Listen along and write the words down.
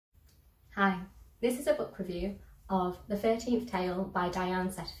Hi, this is a book review of The 13th Tale by Diane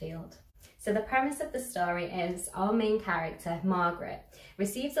Setterfield. So the premise of the story is our main character, Margaret,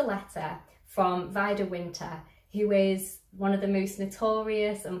 receives a letter from Vida Winter, who is one of the most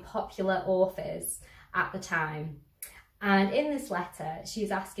notorious and popular authors at the time. And in this letter,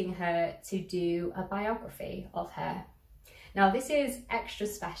 she's asking her to do a biography of her. Now, this is extra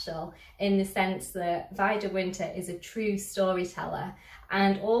special in the sense that Vida Winter is a true storyteller,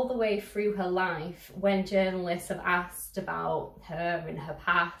 and all the way through her life, when journalists have asked about her and her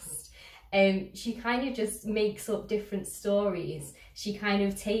past, she kind of just makes up different stories. She kind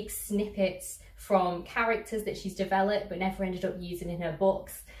of takes snippets from characters that she's developed but never ended up using in her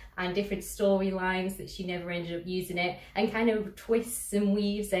books, and different storylines that she never ended up using it, and kind of twists and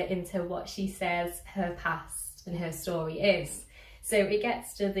weaves it into what she says her past and her story is. So it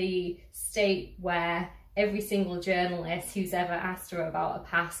gets to the state where every single journalist who's ever asked her about her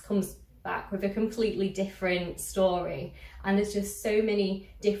past comes back with a completely different story, and there's just so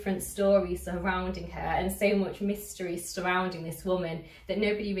many different stories surrounding her and so much mystery surrounding this woman that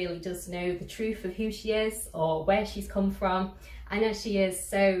nobody really does know the truth of who she is or where she's come from. And as she is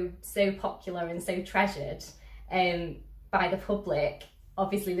so popular and so treasured by the public,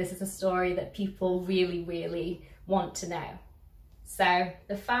 obviously this is a story that people really want to know. So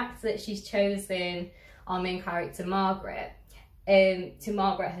the fact that she's chosen our main character Margaret to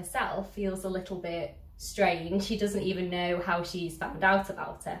Margaret herself feels a little bit strange. She doesn't even know how she's found out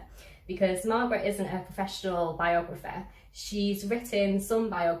about her, because Margaret isn't a professional biographer. She's written some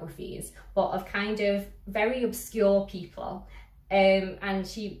biographies, but of kind of very obscure people, and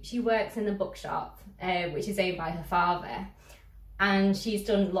she works in the bookshop, which is owned by her father. And she's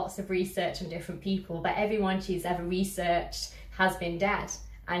done lots of research on different people, but everyone she's ever researched has been dead.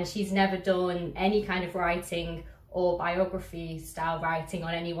 And she's never done any kind of writing or biography style writing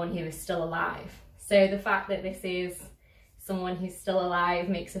on anyone who is still alive. So the fact that this is someone who's still alive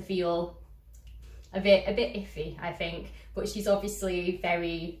makes her feel a bit iffy, I think, but she's obviously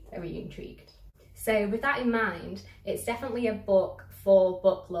very intrigued. So with that in mind, it's definitely a book for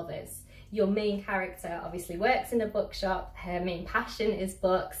book lovers. Your main character obviously works in a bookshop, her main passion is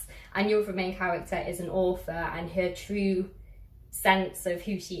books, and your other main character is an author, and her true sense of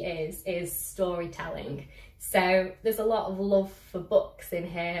who she is storytelling. So there's a lot of love for books in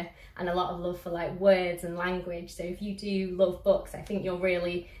here, and a lot of love for like words and language. So if you do love books, I think you'll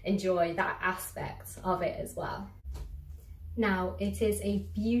really enjoy that aspect of it as well. Now, it is a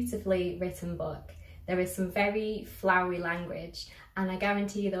beautifully written book. There is some very flowery language, and I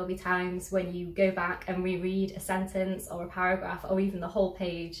guarantee you there'll be times when you go back and reread a sentence or a paragraph or even the whole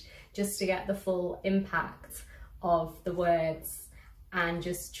page just to get the full impact of the words and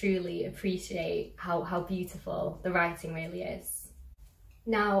just truly appreciate how beautiful the writing really is.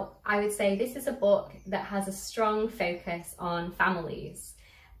 Now, I would say this is a book that has a strong focus on families,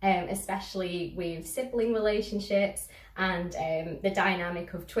 especially with sibling relationships and the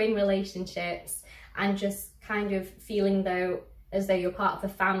dynamic of twin relationships, and just kind of feeling as though you're part of the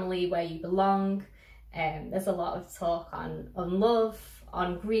family where you belong. There's a lot of talk on love,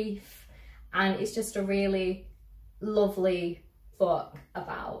 on grief, and it's just a really lovely book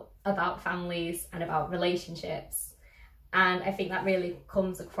about families and about relationships. And I think that really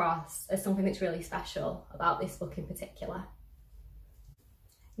comes across as something that's really special about this book in particular.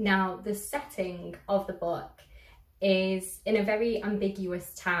 Now, the setting of the book is in a very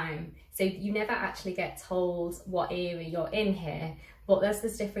ambiguous time, so you never actually get told what era you're in here, but there's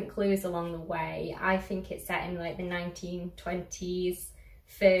different clues along the way. I think it's set in like the 1920s,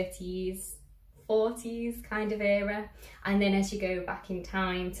 30s, 40s kind of era, and then as you go back in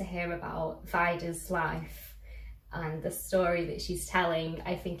time to hear about Vida's life and the story that she's telling,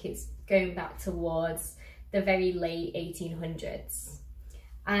 I think it's going back towards the very late 1800s.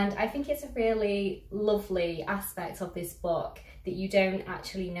 And I think it's a really lovely aspect of this book that you don't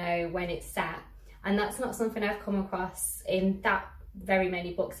actually know when it's set, and that's not something I've come across in that very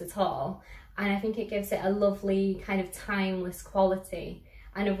many books at all. And I think it gives it a lovely kind of timeless quality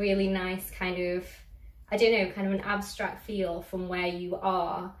and a really nice kind of, I don't know, kind of an abstract feel from where you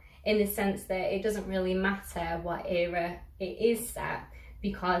are, in the sense that it doesn't really matter what era it is set,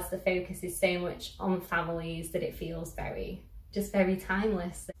 because the focus is so much on families that it feels very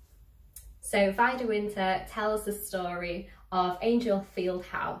timeless. So Vida Winter tells the story of Angelfield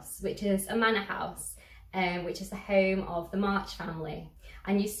House, which is a manor house, which is the home of the March family.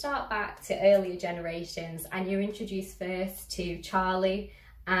 And you start back to earlier generations, and you're introduced first to Charlie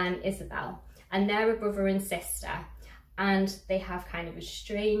and Isabel, and they're a brother and sister, and they have kind of a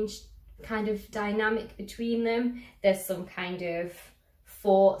strange kind of dynamic between them. There's some kind of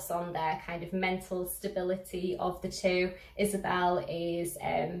thoughts on their kind of mental stability of the two. Isabel is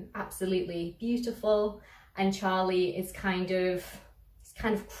absolutely beautiful, and Charlie is kind of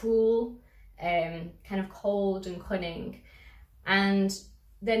cruel, kind of cold and cunning. And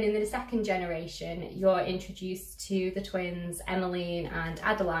then in the second generation, you're introduced to the twins, Emmeline and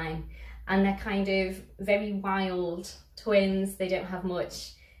Adeline, and they're kind of very wild twins. They don't have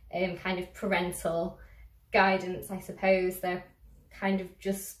much kind of parental guidance, I suppose. They're kind of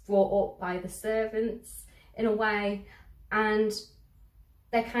just brought up by the servants in a way, and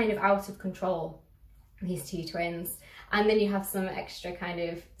they're kind of out of control, these two twins. And then you have some extra kind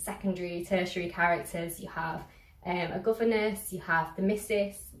of secondary, tertiary characters. You have a governess, you have the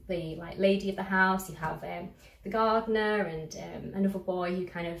missus, the like lady of the house, you have the gardener, and another boy who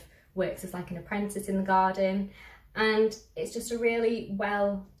kind of works as like an apprentice in the garden. And it's just a really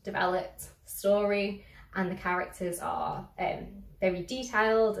well developed story, and the characters are very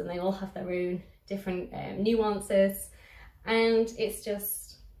detailed, and they all have their own different nuances, and it's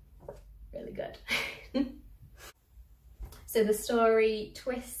just really good. So the story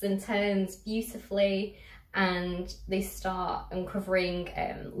twists and turns beautifully, and they start uncovering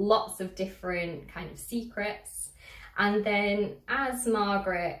lots of different kind of secrets. And then as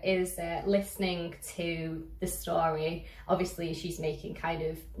Margaret is listening to the story, obviously she's making kind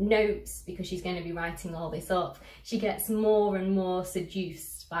of notes because she's going to be writing all this up, she gets more and more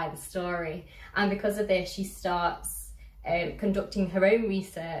seduced by the story. And because of this, she starts conducting her own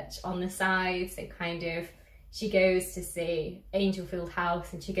research on the side. So kind of she goes to see Angelfield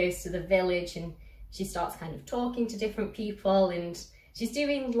House, and she goes to the village, and she starts kind of talking to different people, and she's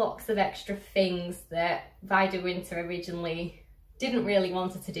doing lots of extra things that Vida Winter originally didn't really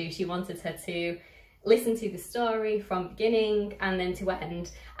want her to do. She wanted her to listen to the story from beginning and then to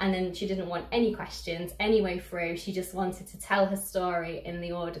end, and then she didn't want any questions any way through. She just wanted to tell her story in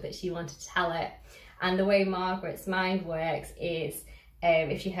the order that she wanted to tell it. And the way Margaret's mind works is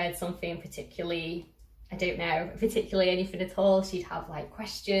if she heard something particularly, I don't know, particularly anything at all, she'd have like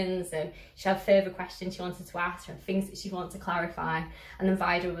questions, and she'd have further questions she wanted to ask, or things that she'd want to clarify. And then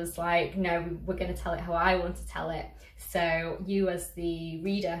Vida was like, no, we're going to tell it how I want to tell it. So you as the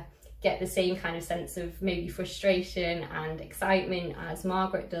reader get the same kind of sense of maybe frustration and excitement as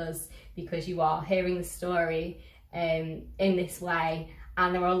Margaret does, because you are hearing the story in this way.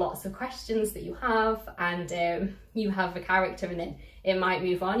 And there are lots of questions that you have, and you have a character, and then it might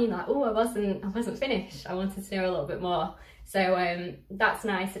move on. You're like, oh, I wasn't finished. I wanted to know a little bit more. So that's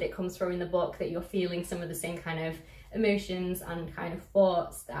nice that it comes through in the book, that you're feeling some of the same kind of emotions and kind of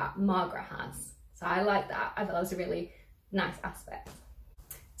thoughts that Margaret has. So I like that. I thought that was a really nice aspect.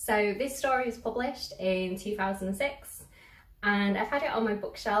 So this story was published in 2006, and I've had it on my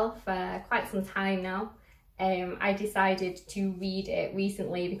bookshelf for quite some time now. I decided to read it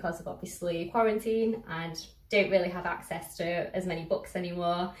recently because of obviously quarantine, and don't really have access to as many books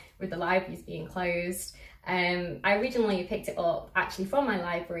anymore with the libraries being closed. I originally picked it up actually from my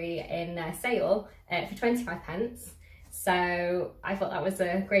library in a sale for 25p. So I thought that was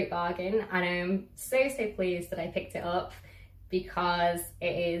a great bargain, and I'm so pleased that I picked it up, because it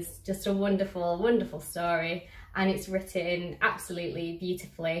is just a wonderful, wonderful story, and it's written absolutely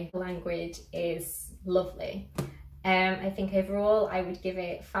beautifully. The language is lovely. I think overall I would give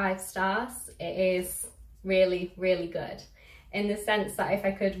it 5 stars. It is really, really good, in the sense that if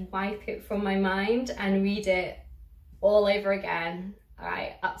I could wipe it from my mind and read it all over again,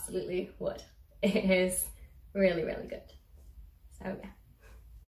 I absolutely would. It is really, really good. So yeah.